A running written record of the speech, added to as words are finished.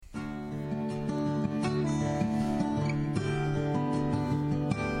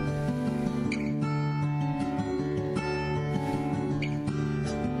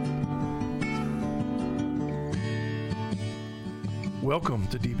Welcome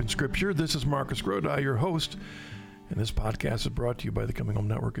to Deep in Scripture. This is Marcus Grodi, your host, and this podcast is brought to you by the Coming Home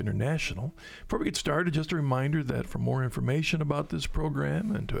Network International. Before we get started, just a reminder that for more information about this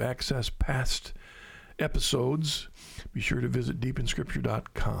program and to access past episodes, be sure to visit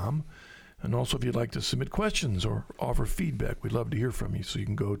deepinscripture.com. And also, if you'd like to submit questions or offer feedback, we'd love to hear from you. So you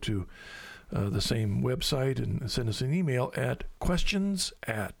can go to the same website and send us an email at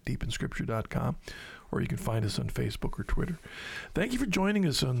questions@deepinscripture.com, or you can find us on Facebook or Twitter. Thank you for joining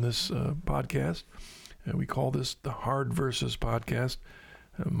us on this podcast. We call this the Hard Verses Podcast.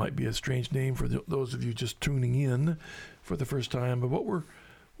 It might be a strange name for those of you just tuning in for the first time, but what we're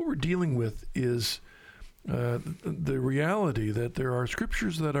dealing with is the reality that there are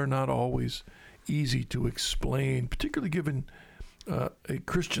scriptures that are not always easy to explain, particularly given a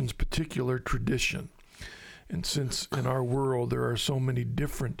Christian's particular tradition. And since in our world there are so many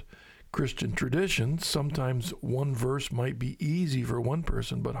different Christian traditions, sometimes one verse might be easy for one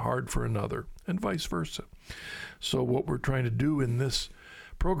person but hard for another, and vice versa. So what we're trying to do in this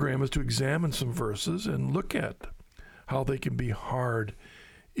program is to examine some verses and look at how they can be hard,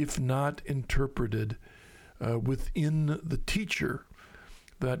 if not interpreted within the teacher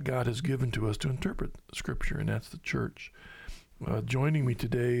that God has given to us to interpret Scripture, and that's the church. Joining me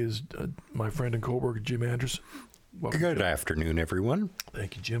today is my friend and co-worker, Jim Anderson. Welcome. Good afternoon, everyone.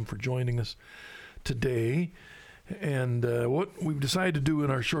 Thank you, Jim, for joining us today. And what we've decided to do in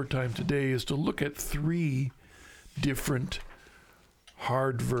our short time today is to look at three different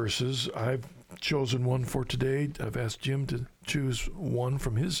hard verses. I've chosen one for today. I've asked Jim to choose one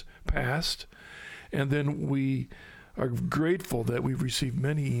from his past. And then we are grateful that we've received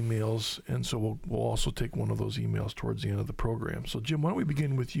many emails, and so we'll also take one of those emails towards the end of the program. So, Jim, why don't we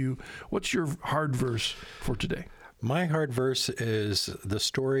begin with you? What's your hard verse for today? My hard verse is the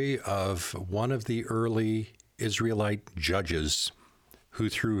story of one of the early Israelite judges who,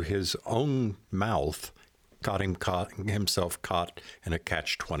 through his own mouth, got himself caught in a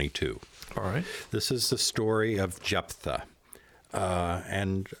catch-22. All right. This is the story of Jephthah,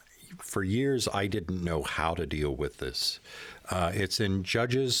 and for years, I didn't know how to deal with this. It's in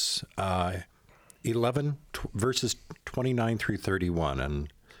Judges 11, verses 29 through 31,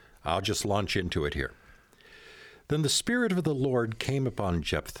 and I'll just launch into it here. Then the Spirit of the Lord came upon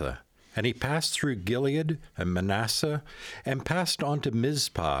Jephthah, and he passed through Gilead and Manasseh, and passed on to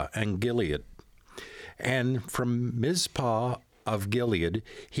Mizpah and Gilead. And from Mizpah of Gilead,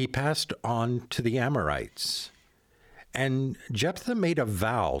 he passed on to the Amorites. And Jephthah made a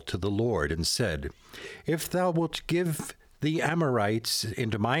vow to the Lord and said, "If thou wilt give the Amorites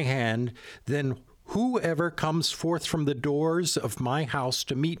into my hand, then whoever comes forth from the doors of my house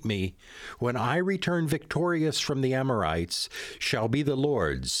to meet me, when I return victorious from the Amorites, shall be the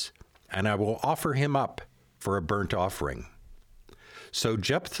Lord's, and I will offer him up for a burnt offering." So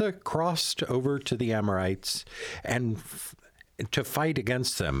Jephthah crossed over to the Amorites and to fight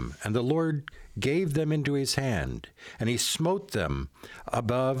against them, and the Lord gave them into his hand, and he smote them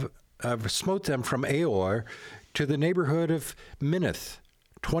from Aor to the neighborhood of Minnith,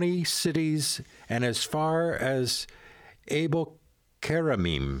 20 cities, and as far as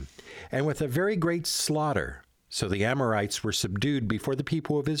Abel-keramim, and with a very great slaughter. So the Amorites were subdued before the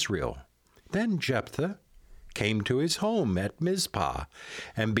people of Israel. Then Jephthah came to his home at Mizpah,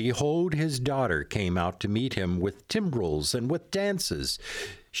 and behold, his daughter came out to meet him with timbrels and with dances.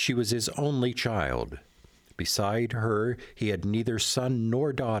 She was his only child. Beside her he had neither son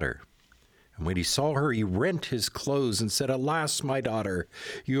nor daughter. And when he saw her, he rent his clothes and said, "Alas, my daughter,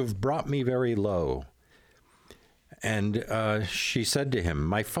 you have brought me very low." And she said to him,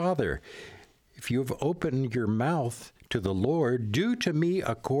 "My father, if you have opened your mouth to the Lord, do to me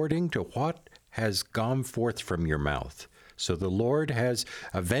according to what has gone forth from your mouth. So the Lord has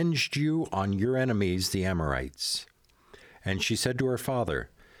avenged you on your enemies, the Amorites." And she said to her father,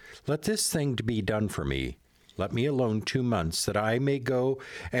 "Let this thing be done for me. Let me alone 2 months, that I may go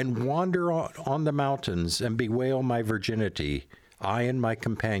and wander on the mountains and bewail my virginity, I and my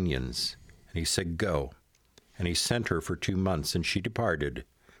companions." And he said, "Go." And he sent her for 2 months, and she departed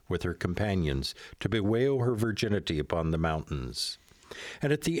with her companions to bewail her virginity upon the mountains.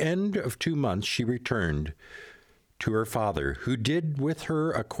 And at the end of 2 months she returned to her father, who did with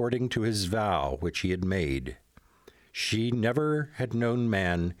her according to his vow which he had made. She never had known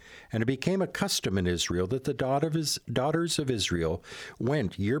man, and it became a custom in Israel that the daughters of Israel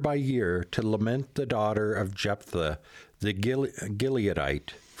went year by year to lament the daughter of Jephthah the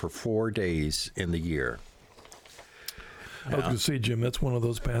Gileadite for 4 days in the year. I was going to say, Jim, that's one of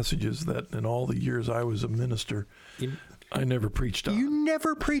those passages that in all the years I was a minister, I never preached on it. You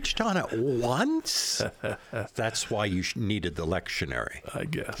never preached on it once? That's why you needed the lectionary. I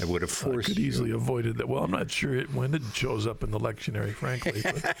guess. It would have forced I could easily avoided that. Well, I'm not sure when it shows up in the lectionary, frankly.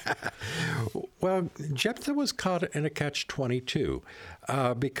 But. Well, Jephthah was caught in a catch-22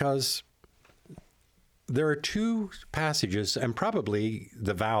 because there are two passages, and probably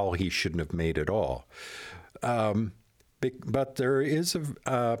the vow he shouldn't have made at all. But there is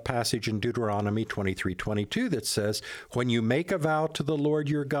a passage in Deuteronomy 23:22 that says, "When you make a vow to the Lord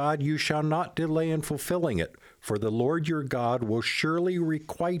your God, you shall not delay in fulfilling it, for the Lord your God will surely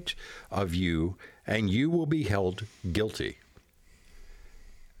requite of you, and you will be held guilty."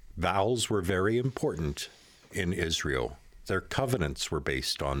 Vows were very important in Israel. Their covenants were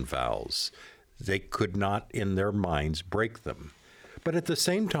based on vows. They could not, in their minds, break them. But at the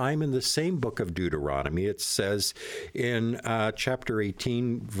same time, in the same book of Deuteronomy, it says in chapter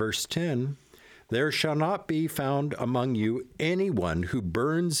 18, verse 10, "There shall not be found among you anyone who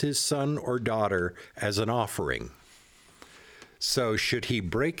burns his son or daughter as an offering." So should he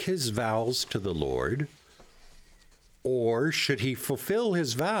break his vows to the Lord, or should he fulfill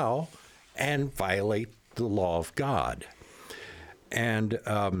his vow and violate the law of God? And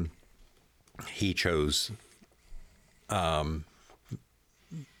he chose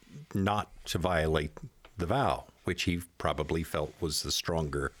not to violate the vow, which he probably felt was the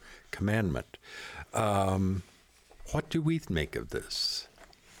stronger commandment. What do we make of this?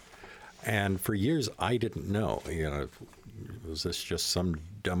 And for years, I didn't know. Was this just some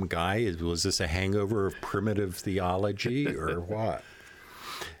dumb guy? Was this a hangover of primitive theology or what?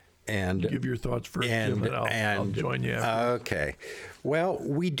 And give your thoughts first, Jim, and I'll join you after. Okay. Well,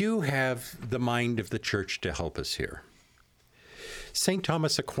 we do have the mind of the church to help us here. St.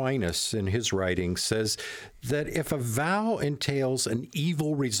 Thomas Aquinas, in his writing, says that if a vow entails an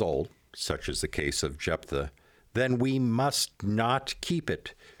evil result, such as the case of Jephthah, then we must not keep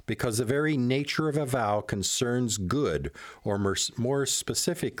it, because the very nature of a vow concerns good, or more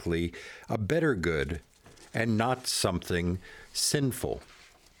specifically, a better good, and not something sinful.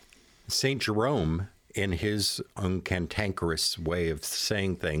 St. Jerome, in his own cantankerous way of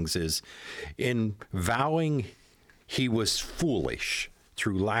saying things, is in vowing he was foolish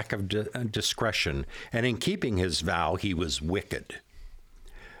through lack of discretion, and in keeping his vow, he was wicked.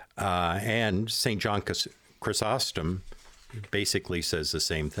 And St. John Chrysostom basically says the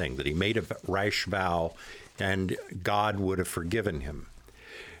same thing, that he made a rash vow and God would have forgiven him.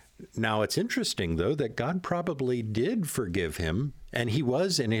 Now, it's interesting, though, that God probably did forgive him, and he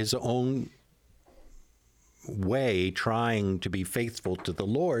was in his own way trying to be faithful to the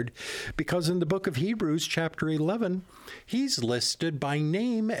Lord, because in the book of Hebrews, chapter 11, he's listed by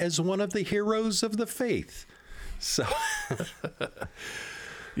name as one of the heroes of the faith. So,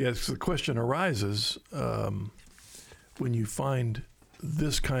 yes, the question arises when you find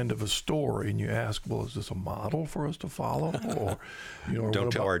this kind of a story and you ask, well, is this a model for us to follow? Or,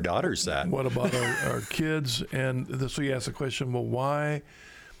 don't tell our daughters that. What about our kids? And so you ask the question, well, why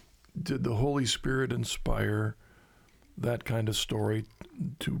did the Holy Spirit inspire that kind of story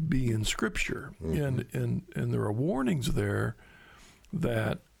to be in Scripture? Mm-hmm. And there are warnings there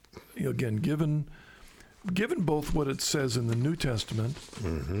that, again, given both what it says in the New Testament,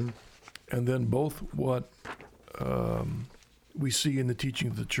 mm-hmm. and then both what we see in the teaching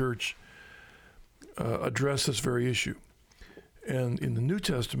of the church address this very issue. And in the New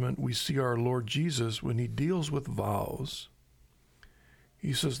Testament, we see our Lord Jesus, when he deals with vows,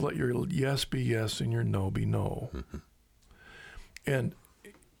 he says, let your yes be yes and your no be no. Mm-hmm. And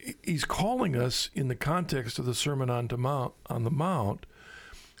he's calling us, in the context of the Sermon on the Mount,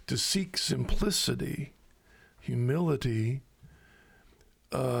 to seek simplicity, humility,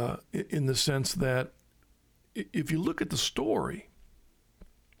 in the sense that if you look at the story,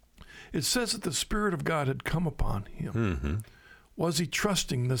 it says that the Spirit of God had come upon him. Mm-hmm. Was he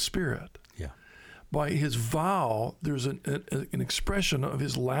trusting the Spirit? Yeah. By his vow, there's an expression of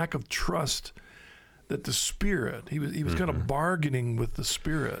his lack of trust that the Spirit, he was mm-hmm. kind of bargaining with the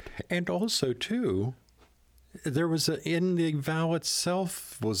Spirit. And also, too, there was in the vow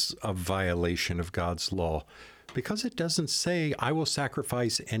itself was a violation of God's law, because it doesn't say, I will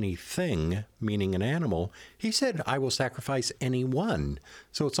sacrifice anything, meaning an animal. He said, I will sacrifice anyone.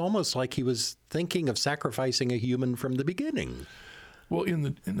 So it's almost like he was thinking of sacrificing a human from the beginning. Well, in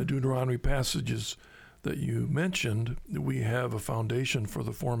the Deuteronomy passages that you mentioned, we have a foundation for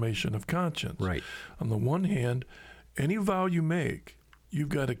the formation of conscience. Right. On the one hand, any vow you make, you've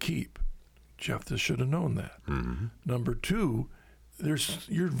got to keep. Jephthah should have known that. Mm-hmm. Number two,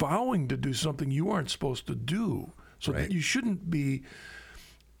 you're vowing to do something you aren't supposed to do. So right. that you shouldn't be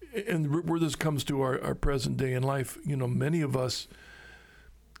and where this comes to our present day in life, many of us,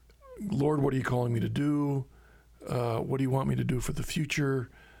 Lord, what are you calling me to do? What do you want me to do for the future?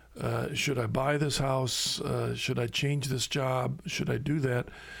 Should I buy this house? Should I change this job? Should I do that?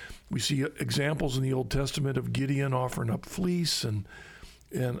 We see examples in the Old Testament of Gideon offering up fleece, and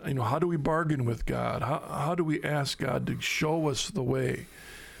how do we bargain with God? How do we ask God to show us the way?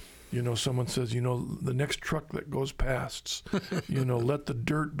 Someone says, the next truck that goes past, let the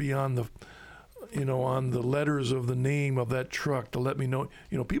dirt be on the, on the letters of the name of that truck to let me know.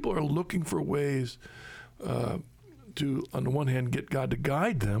 People are looking for ways to, on the one hand, get God to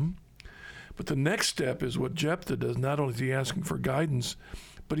guide them. But the next step is what Jephthah does. Not only is he asking for guidance,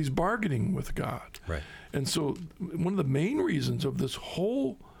 but he's bargaining with God. Right. And so one of the main reasons of this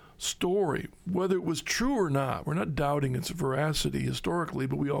whole story, whether it was true or not, we're not doubting its veracity historically,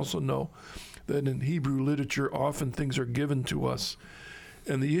 but we also know that in Hebrew literature, often things are given to us.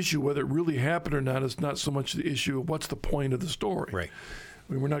 And the issue, whether it really happened or not, is not so much the issue of what's the point of the story. Right.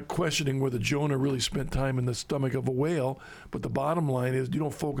 I mean, we're not questioning whether Jonah really spent time in the stomach of a whale, but the bottom line is you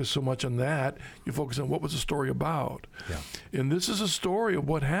don't focus so much on that. You focus on what was the story about. Yeah. And this is a story of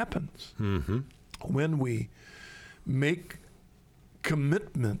what happens when we make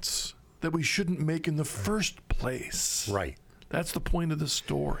commitments that we shouldn't make in the first place. Right. That's the point of the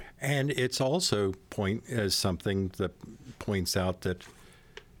story. And it's also something that points out that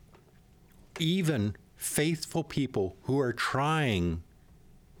even faithful people who are trying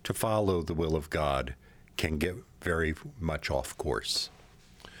to follow the will of God can get very much off course.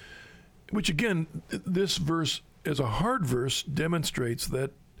 Which again, this verse, as a hard verse, demonstrates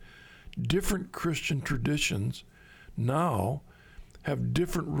that different Christian traditions now have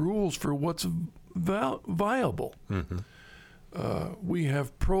different rules for what's viable. We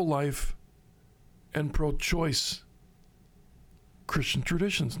have pro-life and pro-choice Christian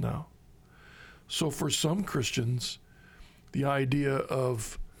traditions now. So for some Christians, the idea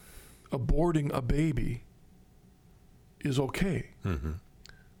of aborting a baby is okay.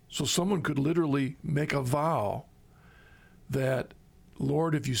 So someone could literally make a vow that,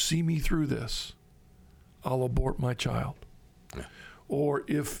 Lord, if you see me through this, I'll abort my child. Yeah. Or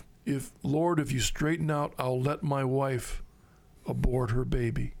if Lord, if you straighten out, I'll let my wife abort her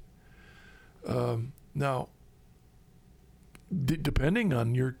baby. Now, depending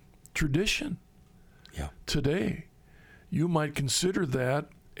on your tradition, today, you might consider that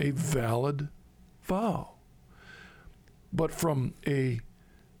a valid vow. But from a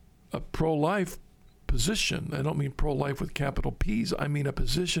pro-life position, I don't mean pro-life with capital P's, I mean a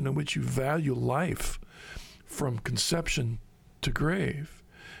position in which you value life from conception to grave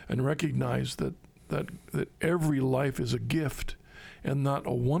and recognize that every life is a gift and not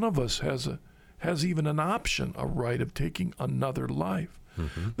a one of us has even an option, a right of taking another life,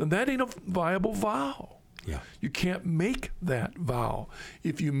 then that ain't a viable vow. Yeah. You can't make that vow.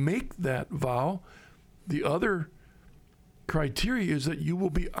 If you make that vow, the other criteria is that you will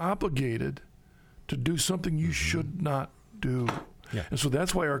be obligated to do something you should not do. Yeah. And so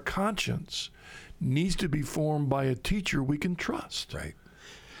that's why our conscience needs to be formed by a teacher we can trust. Right.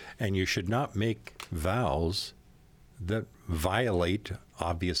 And you should not make vows that violate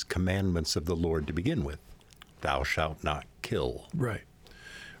obvious commandments of the Lord to begin with. Thou shalt not kill. Right.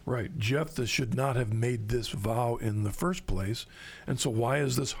 Right. Jephthah should not have made this vow in the first place. And so why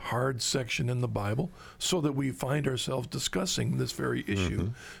is this hard section in the Bible? So that we find ourselves discussing this very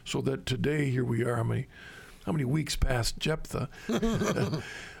issue. So that today, here we are, how many weeks past Jephthah,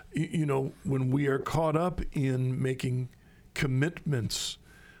 when we are caught up in making commitments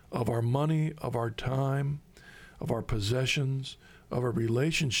of our money, of our time, of our possessions, of our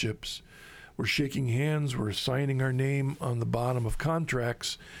relationships, we're shaking hands, we're signing our name on the bottom of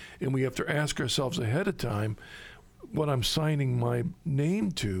contracts, and we have to ask ourselves ahead of time, what I'm signing my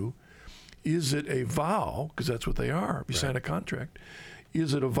name to, is it a vow, because that's what they are, if you sign a contract,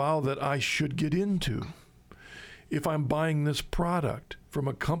 is it a vow that I should get into? If I'm buying this product from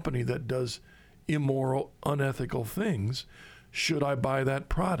a company that does immoral, unethical things, should I buy that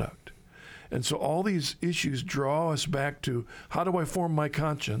product? And so all these issues draw us back to, how do I form my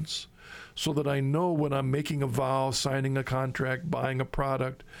conscience so that I know when I'm making a vow, signing a contract, buying a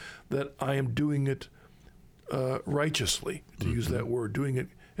product, that I am doing it righteously, to use that word, doing it.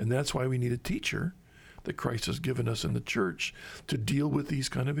 And that's why we need a teacher that Christ has given us in the church to deal with these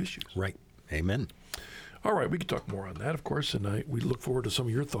kind of issues. Right. Amen. All right, we can talk more on that, of course, and we look forward to some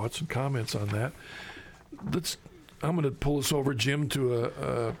of your thoughts and comments on that. I'm going to pull us over, Jim, to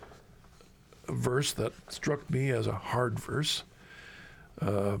a verse that struck me as a hard verse.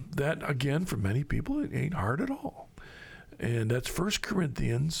 That, again, for many people, it ain't hard at all. And that's 1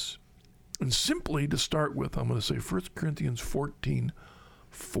 Corinthians. And simply to start with, I'm going to say 1 Corinthians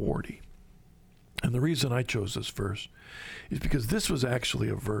 14:40. And the reason I chose this verse is because this was actually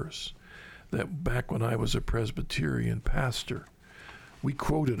a verse that back when I was a Presbyterian pastor, we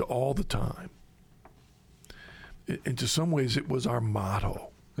quoted all the time. And to some ways it was our motto.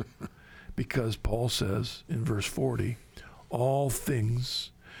 Because Paul says in verse 40, all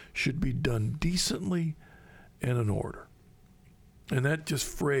things should be done decently and in order. And that just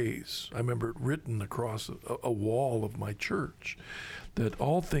phrase, I remember it written across a wall of my church, that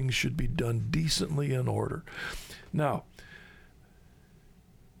all things should be done decently in order. Now,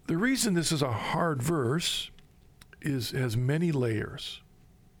 the reason this is a hard verse has many layers.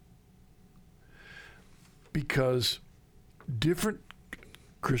 Because different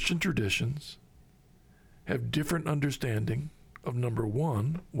Christian traditions have different understanding of, number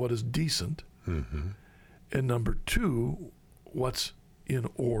one, what is decent, and number two, what's in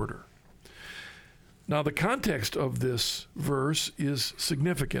order. Now, the context of this verse is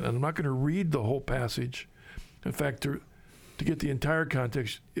significant, and I'm not going to read the whole passage. In fact, to get the entire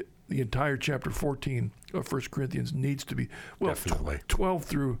context, the entire chapter 14 of 1 Corinthians needs to be, 12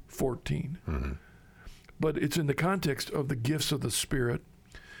 through 14. But it's in the context of the gifts of the Spirit,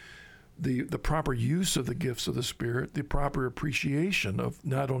 the proper use of the gifts of the Spirit, the proper appreciation of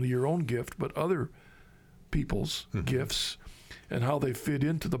not only your own gift, but other people's gifts, and how they fit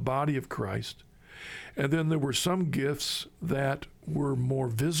into the body of Christ. And then there were some gifts that were more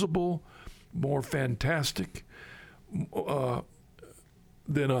visible, more fantastic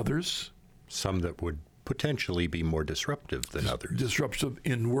than others. Some that would potentially be more disruptive than others. Disruptive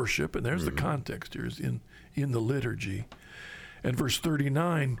in worship, and there's the context here, is in the liturgy. And verse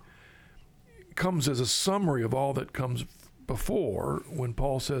 39 comes as a summary of all that comes before, when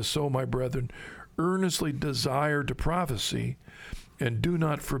Paul says, so, my brethren, earnestly desire to prophecy, and do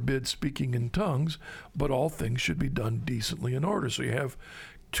not forbid speaking in tongues, but all things should be done decently in order. So you have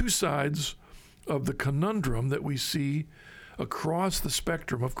two sides of the conundrum that we see across the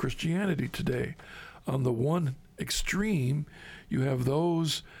spectrum of Christianity today. On the one extreme, you have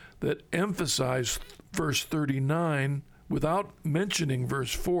those that emphasize verse 39 without mentioning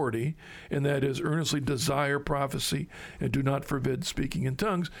verse 40, and that is earnestly desire prophecy and do not forbid speaking in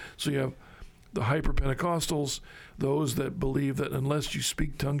tongues. So you have the hyper-Pentecostals, those that believe that unless you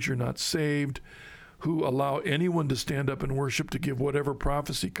speak tongues, you're not saved, who allow anyone to stand up and worship to give whatever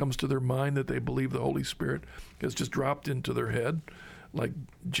prophecy comes to their mind that they believe the Holy Spirit has just dropped into their head, like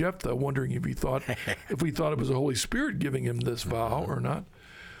Jephthah, wondering if we thought it was the Holy Spirit giving him this vow or not.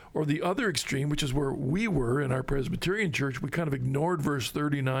 Or the other extreme, which is where we were in our Presbyterian church, we kind of ignored verse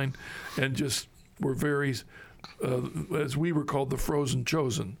 39 and just were very, as we were called, the frozen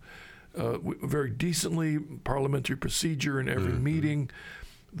chosen. Very decently, parliamentary procedure in every meeting.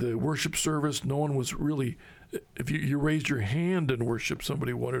 The worship service, no one was really, if you raised your hand in worship,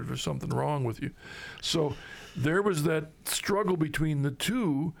 somebody wondered if there's something wrong with you. So there was that struggle between the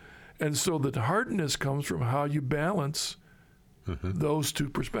two, and so the hardness comes from how you balance those two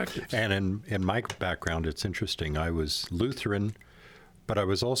perspectives. And in my background, it's interesting. I was Lutheran, but I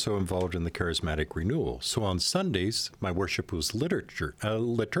was also involved in the Charismatic Renewal. So on Sundays, my worship was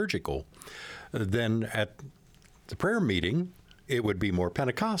liturgical. Then at the prayer meeting, it would be more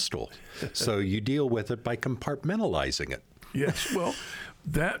Pentecostal. So you deal with it by compartmentalizing it. Yes, well,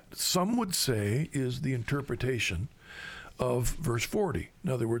 that some would say is the interpretation of verse 40. In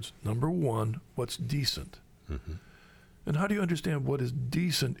other words, number one, what's decent. And how do you understand what is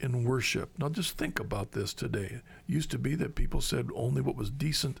decent in worship? Now, just think about this today. It used to be that people said only what was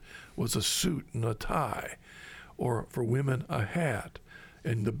decent was a suit and a tie, or for women, a hat,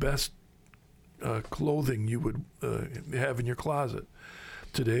 and the best clothing you would have in your closet.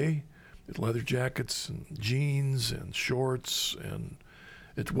 Today, it's leather jackets and jeans and shorts, and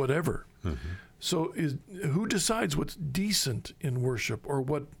it's whatever. So who decides what's decent in worship, or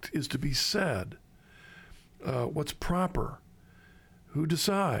what is to be said? What's proper? Who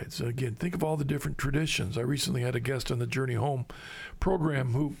decides? Again, think of all the different traditions. I recently had a guest on the Journey Home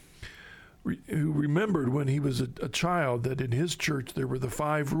program who remembered when he was a child that in his church there were the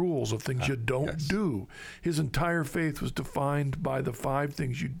 5 rules of things you don't do. His entire faith was defined by the 5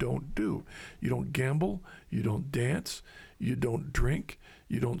 things you don't do. You don't gamble, you don't dance, you don't drink,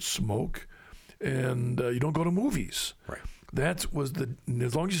 you don't smoke, and you don't go to movies. Right. That was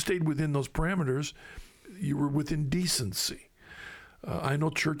as long as you stayed within those parameters, you were within decency. I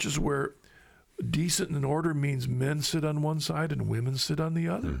know churches where decent and in order means men sit on one side and women sit on the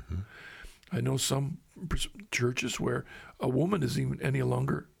other. I know some churches where a woman isn't even any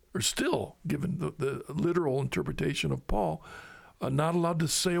longer are still, given the literal interpretation of Paul, not allowed to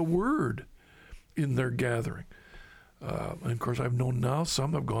say a word in their gathering. And of course, I've known now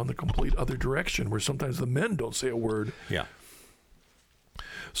some have gone the complete other direction, where sometimes the men don't say a word. Yeah.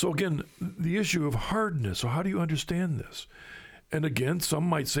 So again, the issue of hardness. So how do you understand this? And again, some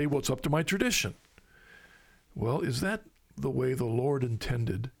might say, well, it's up to my tradition. Well, is that the way the Lord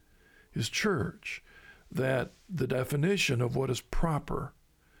intended his church? That the definition of what is proper,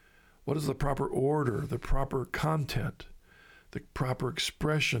 what is the proper order, the proper content, the proper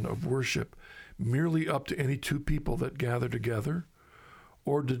expression of worship, merely up to any two people that gather together?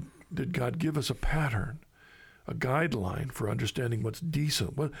 Or did God give us a pattern, a guideline for understanding what's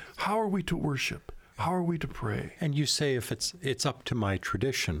decent? How are we to worship? How are we to pray? And you say if it's up to my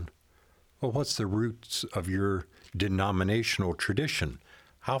tradition, well, what's the roots of your denominational tradition?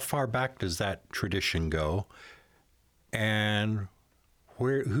 How far back does that tradition go? And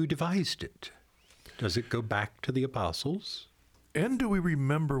who devised it? Does it go back to the apostles? And do we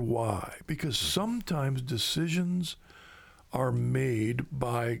remember why? Because sometimes decisions are made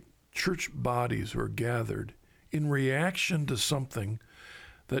by church bodies who are gathered in reaction to something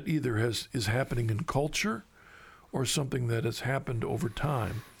that either is happening in culture or something that has happened over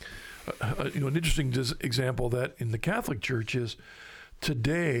time. An interesting example of that in the Catholic Church is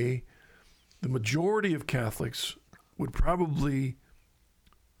today, the majority of Catholics would probably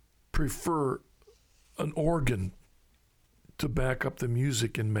prefer an organ to back up the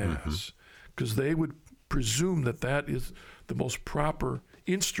music in Mass, because they would presume that that is the most proper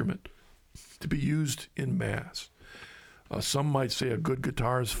instrument to be used in Mass. Some might say a good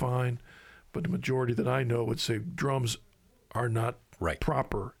guitar is fine, but the majority that I know would say drums are not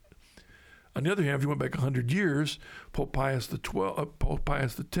proper. On the other hand, if you went back 100 years, Pope Pius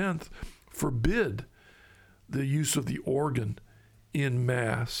X forbid the use of the organ in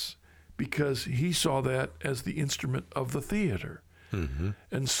Mass because he saw that as the instrument of the theater.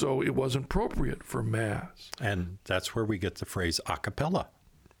 And so it wasn't appropriate for Mass. And that's where we get the phrase a cappella,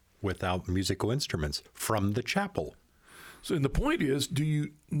 without musical instruments, from the chapel. So and the point is, do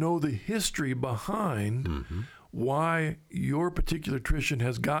you know the history behind why your particular tradition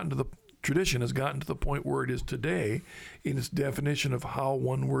has gotten to the point where it is today in its definition of how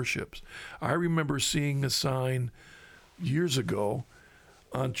one worships? I remember seeing a sign years ago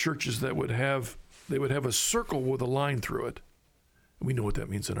on churches that would have a circle with a line through it. We know what that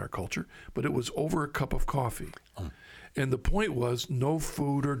means in our culture, but it was over a cup of coffee. And the point was no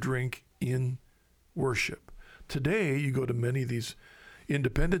food or drink in worship. Today, you go to many of these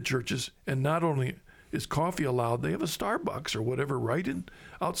independent churches, and not only is coffee allowed, they have a Starbucks or whatever right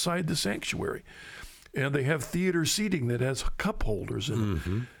outside the sanctuary. And they have theater seating that has cup holders in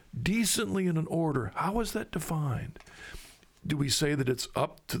it, decently in an order. How is that defined? Do we say that it's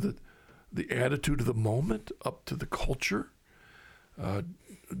up to the attitude of the moment, up to the culture?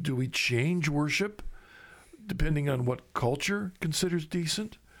 Do we change worship depending on what culture considers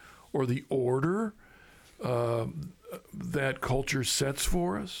decent, or the order that culture sets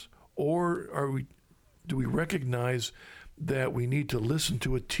for us? Or do we recognize that we need to listen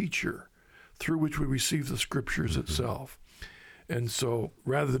to a teacher through which we receive the Scriptures itself? And so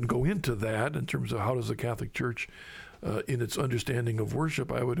rather than go into that in terms of how does the Catholic Church in its understanding of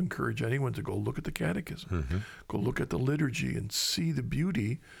worship, I would encourage anyone to go look at the Catechism, go look at the liturgy, and see the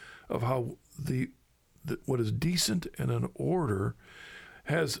beauty of how what is decent and an order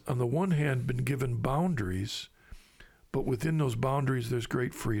has, on the one hand, been given boundaries, but within those boundaries, there's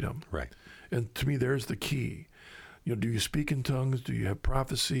great freedom. Right. And to me, there's the key. Do you speak in tongues? Do you have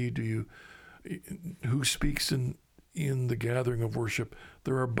prophecy? Who speaks in the gathering of worship?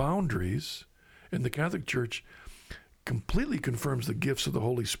 There are boundaries, and the Catholic Church completely confirms the gifts of the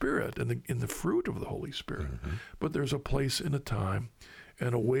Holy Spirit and in the fruit of the Holy Spirit. But there's a place and a time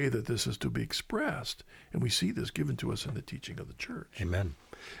and a way that this is to be expressed. And we see this given to us in the teaching of the Church. Amen.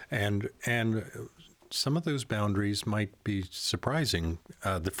 And some of those boundaries might be surprising.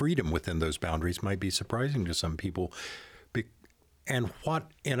 The freedom within those boundaries might be surprising to some people. And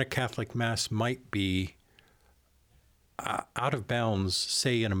what in a Catholic Mass might be out of bounds,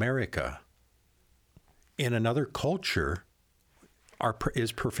 say in America, in another culture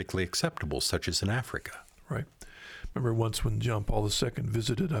is perfectly acceptable, such as in Africa. Right. Remember once when John Paul II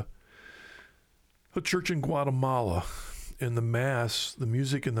visited a church in Guatemala, and the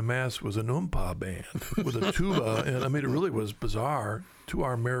music in the Mass was an oompa band with a tuba, and I mean, it really was bizarre to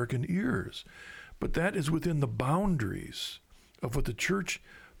our American ears. But that is within the boundaries of what the Church,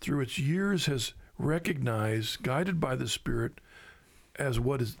 through its years, has recognized, guided by the Spirit, as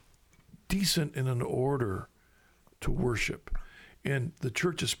what is decent and in order to worship. And the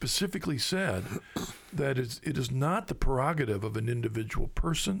church has specifically said that it is not the prerogative of an individual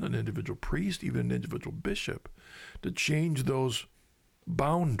person, an individual priest, even an individual bishop, to change those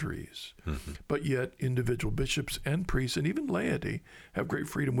boundaries. But yet individual bishops and priests and even laity have great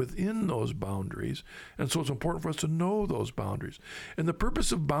freedom within those boundaries. And so it's important for us to know those boundaries. And the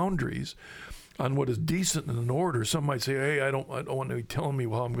purpose of boundaries on what is decent and in order, some might say, hey, I don't want to be telling me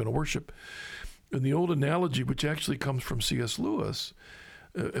how I'm going to worship. And the old analogy, which actually comes from C.S. Lewis,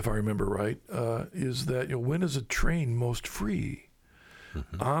 if I remember right, is that when is a train most free?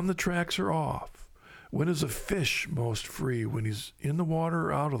 On the tracks or off? When is a fish most free? When he's in the water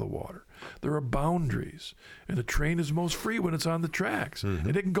or out of the water? There are boundaries. And a train is most free when it's on the tracks.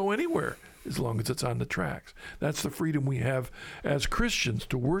 And it can go anywhere as long as it's on the tracks. That's the freedom we have as Christians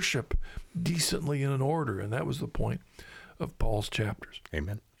to worship decently and in order. And that was the point of Paul's chapters.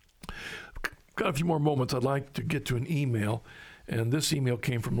 Amen. Got a few more moments. I'd like to get to an email. And this email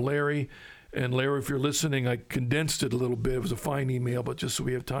came from Larry. And Larry, if you're listening, I condensed it a little bit. It was a fine email, but just so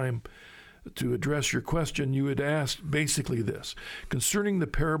we have time to address your question, you had asked basically this: concerning the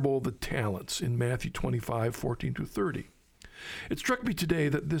parable of the talents in Matthew 25:14-30. It struck me today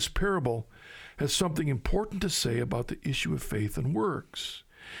that this parable has something important to say about the issue of faith and works.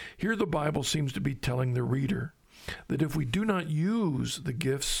 Here the Bible seems to be telling the reader that if we do not use the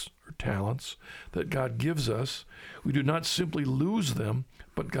gifts or talents that God gives us, we do not simply lose them,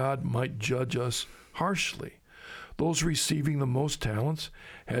 but God might judge us harshly. Those receiving the most talents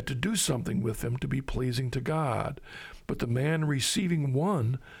had to do something with them to be pleasing to God. But the man receiving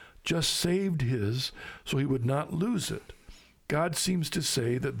one just saved his so he would not lose it. God seems to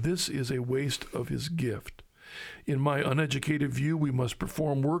say that this is a waste of his gift. In my uneducated view, we must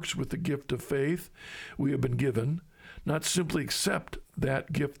perform works with the gift of faith we have been given, not simply accept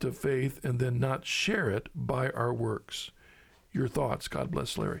that gift of faith and then not share it by our works. Your thoughts. God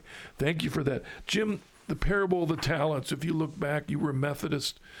bless Larry. Thank you for that. Jim, the parable of the talents, if you look back, you were a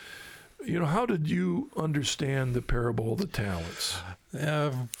Methodist. How did you understand the parable of the talents?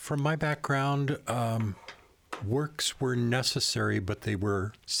 From my background, works were necessary, but they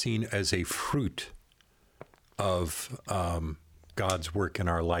were seen as a fruit of God's work in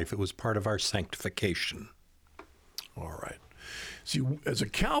our life. It was part of our sanctification. All right. See, as a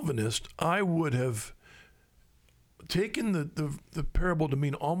Calvinist, I would have taken the parable to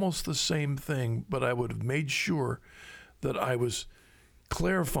mean almost the same thing, but I would have made sure that I was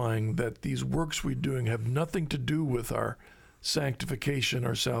clarifying that these works we're doing have nothing to do with our sanctification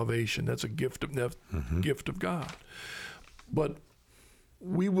or salvation. That's a gift of God. But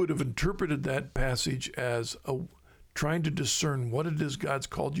we would have interpreted that passage as trying to discern what it is God's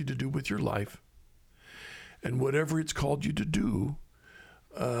called you to do with your life, and whatever it's called you to do,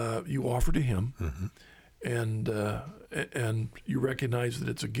 you offer to Him. And you recognize that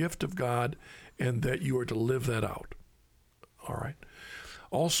it's a gift of God and that you are to live that out. All right.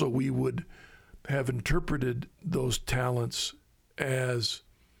 Also, we would have interpreted those talents as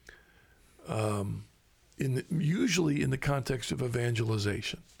usually in the context of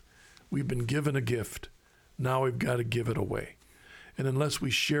evangelization. We've been given a gift. Now we've got to give it away. And unless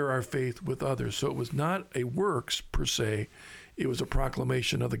we share our faith with others. So it was not a works per se. It was a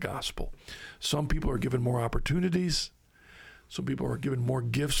proclamation of the gospel. Some people are given more opportunities. Some people are given more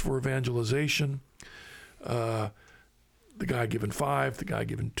gifts for evangelization. The guy given 5, the guy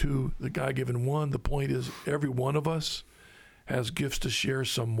given 2, the guy given 1. The point is, every one of us has gifts to share,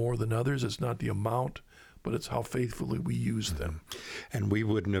 some more than others. It's not the amount, but it's how faithfully we use them. And we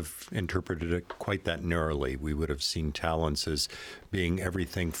wouldn't have interpreted it quite that narrowly. We would have seen talents as being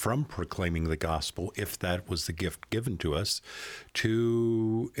everything from proclaiming the gospel, if that was the gift given to us,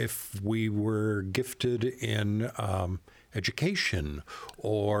 to if we were gifted in education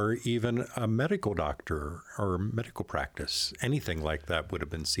or even a medical doctor or medical practice. Anything like that would have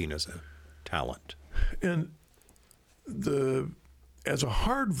been seen as a talent. And as a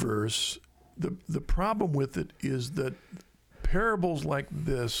hard verse, the problem with it is that parables like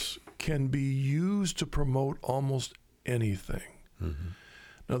this can be used to promote almost anything. In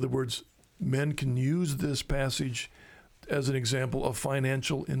other words, men can use this passage as an example of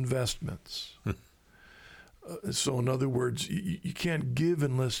financial investments. So in other words, you can't get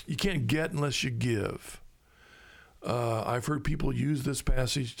unless you give. I've heard people use this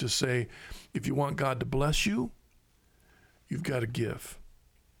passage to say, if you want God to bless you, you've got to give.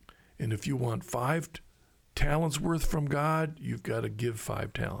 And if you want 5 talents worth from God, you've got to give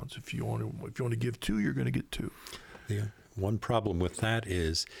 5 talents. If you want to give 2, you're going to get 2. The one problem with that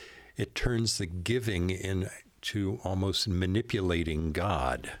is it turns the giving into almost manipulating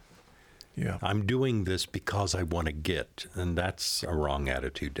God. Yeah. I'm doing this because I want to get, and that's a wrong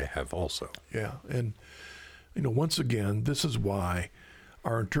attitude to have also. Yeah. And, once again, this is why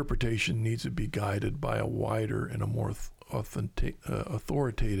our interpretation needs to be guided by a wider and a more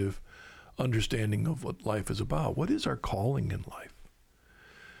authoritative understanding of what life is about. What is our calling in life?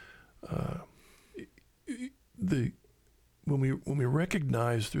 When we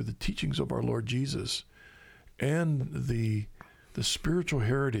recognize through the teachings of our Lord Jesus and the spiritual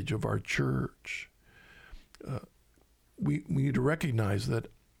heritage of our church, we need to recognize that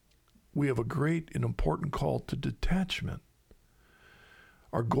we have a great and important call to detachment.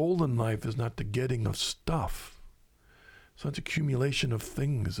 Our goal in life is not the getting of stuff. It's not the accumulation of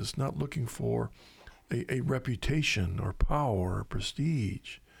things. It's not looking for a reputation or power or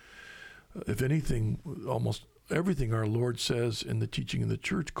prestige. If anything, almost everything our Lord says in the teaching of the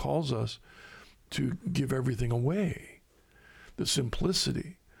church calls us to give everything away. The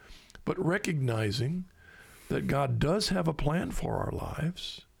simplicity. But recognizing that God does have a plan for our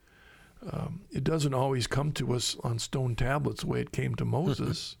lives. It doesn't always come to us on stone tablets the way it came to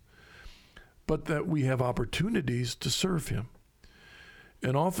Moses, but that we have opportunities to serve him.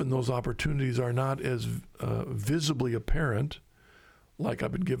 And often those opportunities are not as visibly apparent, like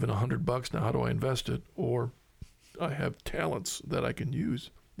I've been given $100, now how do I invest it? Or I have talents that I can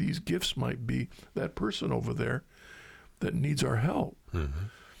use. These gifts might be that person over there that needs our help. Mm-hmm.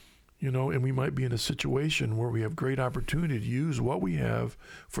 And we might be in a situation where we have great opportunity to use what we have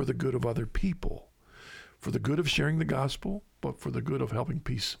for the good of other people, for the good of sharing the gospel, but for the good of helping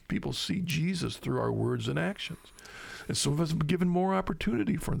people see Jesus through our words and actions. And some of us have been given more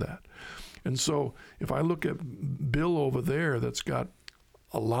opportunity for that. And so if I look at Bill over there that's got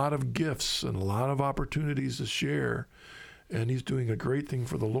a lot of gifts and a lot of opportunities to share, and he's doing a great thing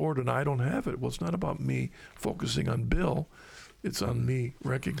for the Lord, and I don't have it. Well, it's not about me focusing on Bill. It's on me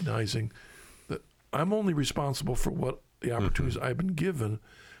recognizing that I'm only responsible for what the opportunities I've been given,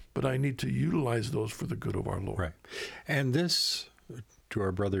 but I need to utilize those for the good of our Lord. Right. And this, to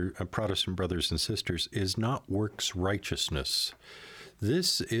our Protestant brothers and sisters, is not works righteousness.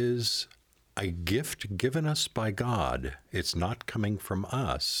 This is a gift given us by God. It's not coming from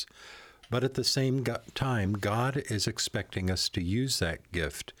us. But at the same time, God is expecting us to use that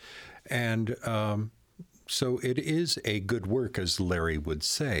gift. And so it is a good work, as Larry would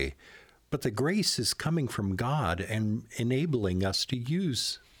say. But the grace is coming from God and enabling us to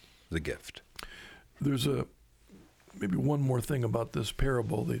use the gift. There's maybe one more thing about this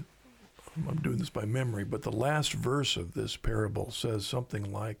parable. I'm doing this by memory, but the last verse of this parable says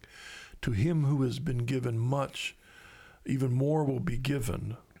something like, "To him who has been given much, even more will be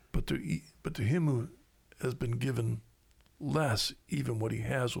given. But to him who has been given less, even what he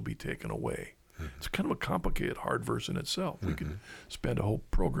has will be taken away." Mm-hmm. It's kind of a complicated, hard verse in itself. Mm-hmm. We could spend a whole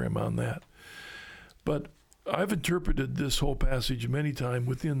program on that. But I've interpreted this whole passage many times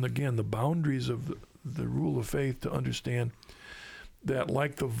within, again, the boundaries of the rule of faith to understand that,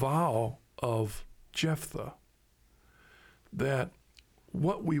 like the vow of Jephthah, that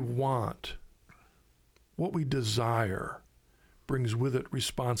what we want, what we desire, brings with it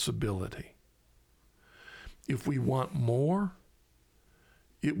responsibility. If we want more,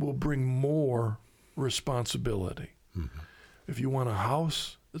 it will bring more responsibility. Mm-hmm. If you want a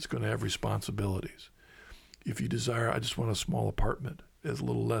house, it's going to have responsibilities. If you desire, I just want a small apartment, it's a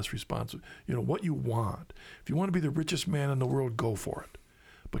little less responsible. What you want. If you want to be the richest man in the world, go for it.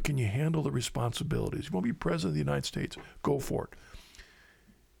 But can you handle the responsibilities? You want to be president of the United States, go for it.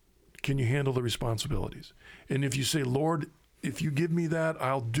 Can you handle the responsibilities? And if you say, Lord, if you give me that,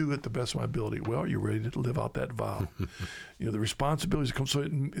 I'll do it the best of my ability. Well, you're ready to live out that vow. The responsibilities come. So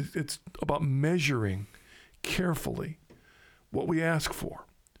it's about measuring carefully what we ask for,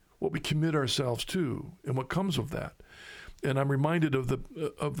 what we commit ourselves to, and what comes of that. And I'm reminded of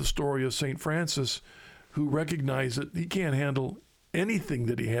the story of St. Francis, who recognized that he can't handle anything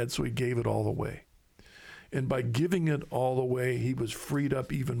that he had, so he gave it all away. And by giving it all away, he was freed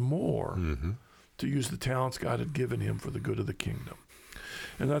up even more to use the talents God had given him for the good of the kingdom.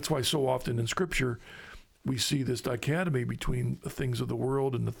 And that's why so often in Scripture, we see this dichotomy between the things of the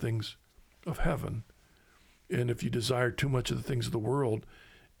world and the things of heaven. And if you desire too much of the things of the world,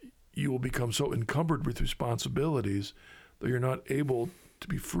 you will become so encumbered with responsibilities that you're not able to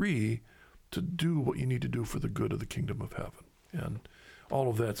be free to do what you need to do for the good of the kingdom of heaven. And all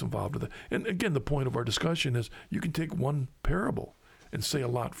of that's involved with it. And again, the point of our discussion is you can take one parable and say a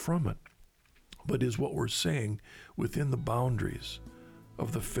lot from it, but is what we're saying within the boundaries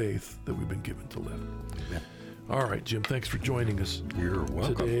of the faith that we've been given to live. Amen. All right, Jim, thanks for joining us You're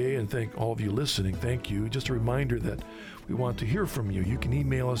welcome. today, and thank all of you listening. Thank you. Just a reminder that we want to hear from you. You can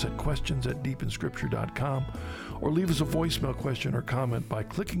email us at questions@deepinscripture.com or leave us a voicemail question or comment by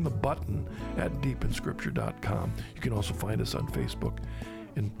clicking the button at deepinscripture.com. You can also find us on Facebook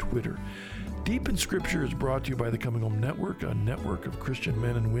and Twitter. Deep in Scripture is brought to you by the Coming Home Network, a network of Christian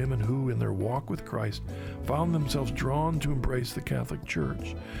men and women who, in their walk with Christ, found themselves drawn to embrace the Catholic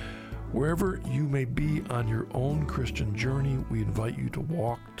Church. Wherever you may be on your own Christian journey, we invite you to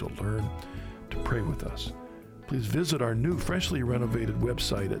walk, to learn, to pray with us. Please visit our new, freshly renovated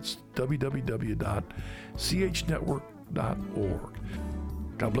website at www.chnetwork.org.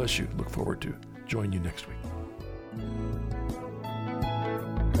 God bless you. Look forward to joining you next week.